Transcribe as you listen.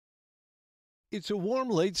It's a warm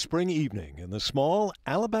late spring evening in the small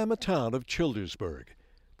Alabama town of Childersburg.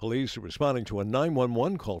 Police are responding to a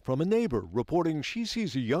 911 call from a neighbor reporting she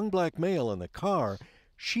sees a young black male in a car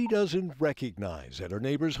she doesn't recognize at her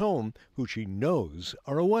neighbor's home, who she knows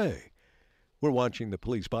are away. We're watching the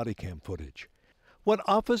police body cam footage. What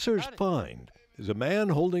officers find is a man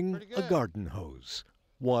holding a garden hose,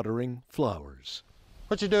 watering flowers.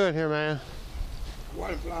 What you doing here, man?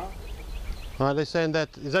 Watering flowers. All right, they saying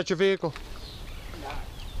that, is that your vehicle? No.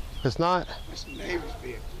 It's not? It's the neighbor's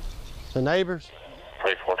vehicle. The neighbor's?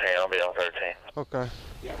 314, I'll be on 13. Okay.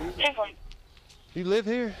 Yeah, You live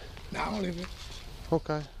here? no, I don't live here.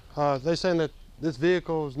 Okay. They saying that this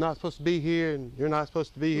vehicle is not supposed to be here and you're not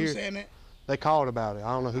supposed to be here. Who's saying that? They called about it.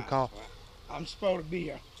 I don't know who called. I'm supposed to be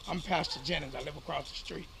here. I'm Pastor Jennings. I live across the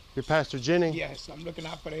street. You're Pastor Jennings? Yes, I'm looking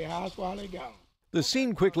out for their house while they're gone. The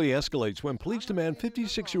scene quickly escalates when police demand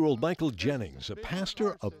 56-year-old Michael Jennings, a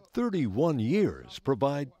pastor of 31 years,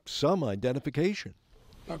 provide some identification.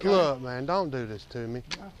 Okay. Look, man, don't do this to me.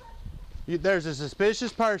 There's a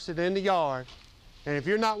suspicious person in the yard, and if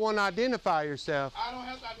you're not one to identify yourself... I don't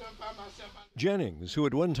have to identify myself. Jennings, who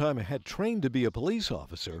at one time had trained to be a police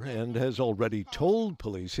officer and has already told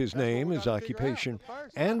police his name, his occupation,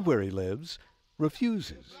 and where he lives,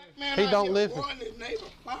 refuses. He don't live here.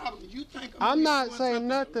 I'm not saying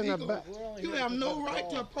nothing about... You have no right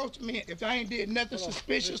to approach me if I ain't did nothing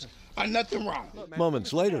suspicious or nothing wrong.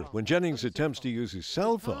 Moments later, when Jennings attempts to use his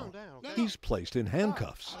cell phone, he's placed in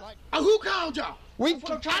handcuffs. Who called y'all? I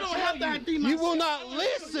don't have to ID myself. You will not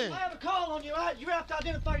listen. I have a call on you. You have to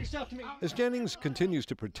identify yourself to me. As Jennings continues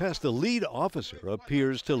to protest, the lead officer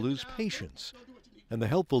appears to lose patience, and the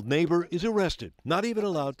helpful neighbor is arrested, not even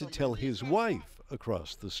allowed to tell his wife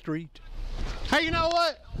across the street. Hey, you know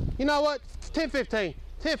what? 10-15.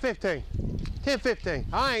 10-15. 10-15.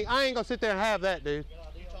 I ain't gonna sit there and have that, dude.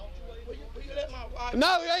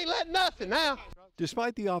 No, you ain't letting nothing now.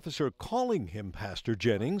 Despite the officer calling him Pastor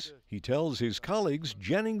Jennings, he tells his colleagues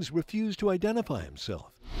Jennings refused to identify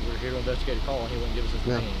himself. We're here to investigate a call, and he wouldn't give us his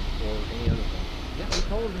name or any other thing. Yeah, we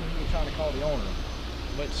told him he was trying to call the owner,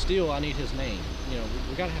 but still, I need his name. You know,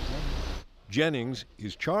 we gotta have his name. Jennings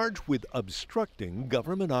is charged with obstructing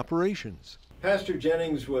government operations. Pastor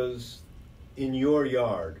Jennings was in your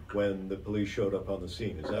yard when the police showed up on the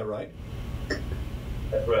scene, is that right?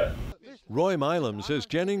 That's right. Roy Milam says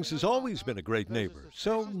Jennings has always been a great neighbor,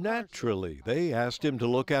 so naturally they asked him to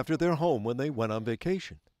look after their home when they went on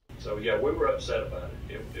vacation. So yeah, we were upset about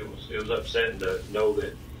it. It was upsetting to know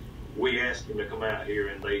that we asked him to come out here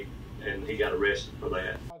and he got arrested for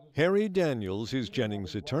that. Harry Daniels is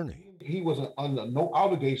Jennings' attorney. He was under no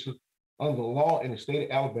obligation under the law in the state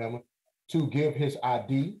of Alabama to give his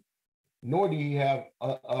ID, nor did he have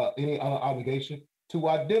any other obligation to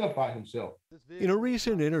identify himself. In a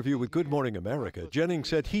recent interview with Good Morning America, Jennings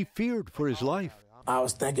said he feared for his life. I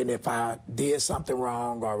was thinking if I did something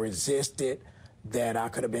wrong or resisted, that I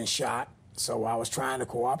could have been shot. So I was trying to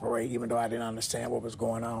cooperate, even though I didn't understand what was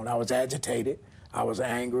going on. I was agitated, I was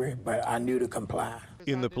angry, but I knew to comply.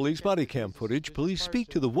 In the police body cam footage, police speak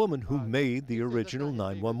to the woman who made the original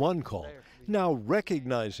 911 call. Now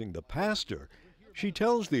recognizing the pastor, she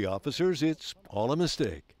tells the officers it's all a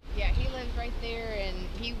mistake. Yeah, he lives right there, and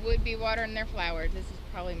he would be watering their flowers. This is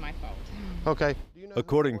probably my fault. Okay.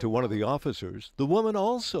 According to one of the officers, the woman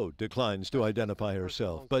also declines to identify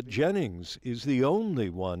herself, but Jennings is the only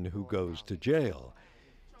one who goes to jail,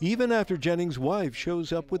 even after Jennings' wife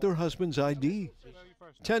shows up with her husband's ID.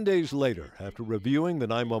 10 days later, after reviewing the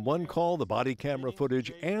 911 call, the body camera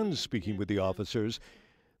footage, and speaking with the officers,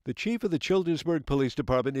 the chief of the Childersburg Police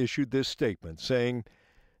Department issued this statement saying,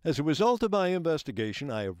 "As a result of my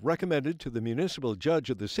investigation, I have recommended to the municipal judge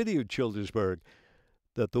of the city of Childersburg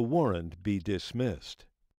that the warrant be dismissed."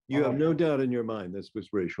 You have no doubt in your mind this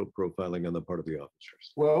was racial profiling on the part of the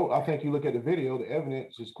officers. Well, I think you look at the video, the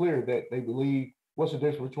evidence is clear that they believe what's the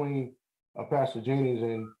difference between Pastor Jennings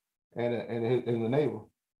and the neighbor,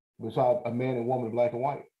 besides a man and woman, black and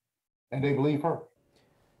white, and they believe her.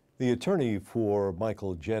 The attorney for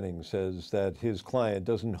Michael Jennings says that his client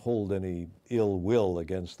doesn't hold any ill will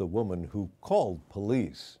against the woman who called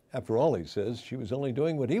police. After all, he says she was only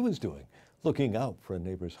doing what he was doing, looking out for a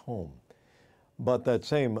neighbor's home. But that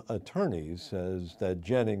same attorney says that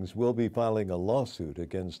Jennings will be filing a lawsuit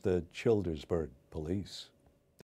against the Childersburg police.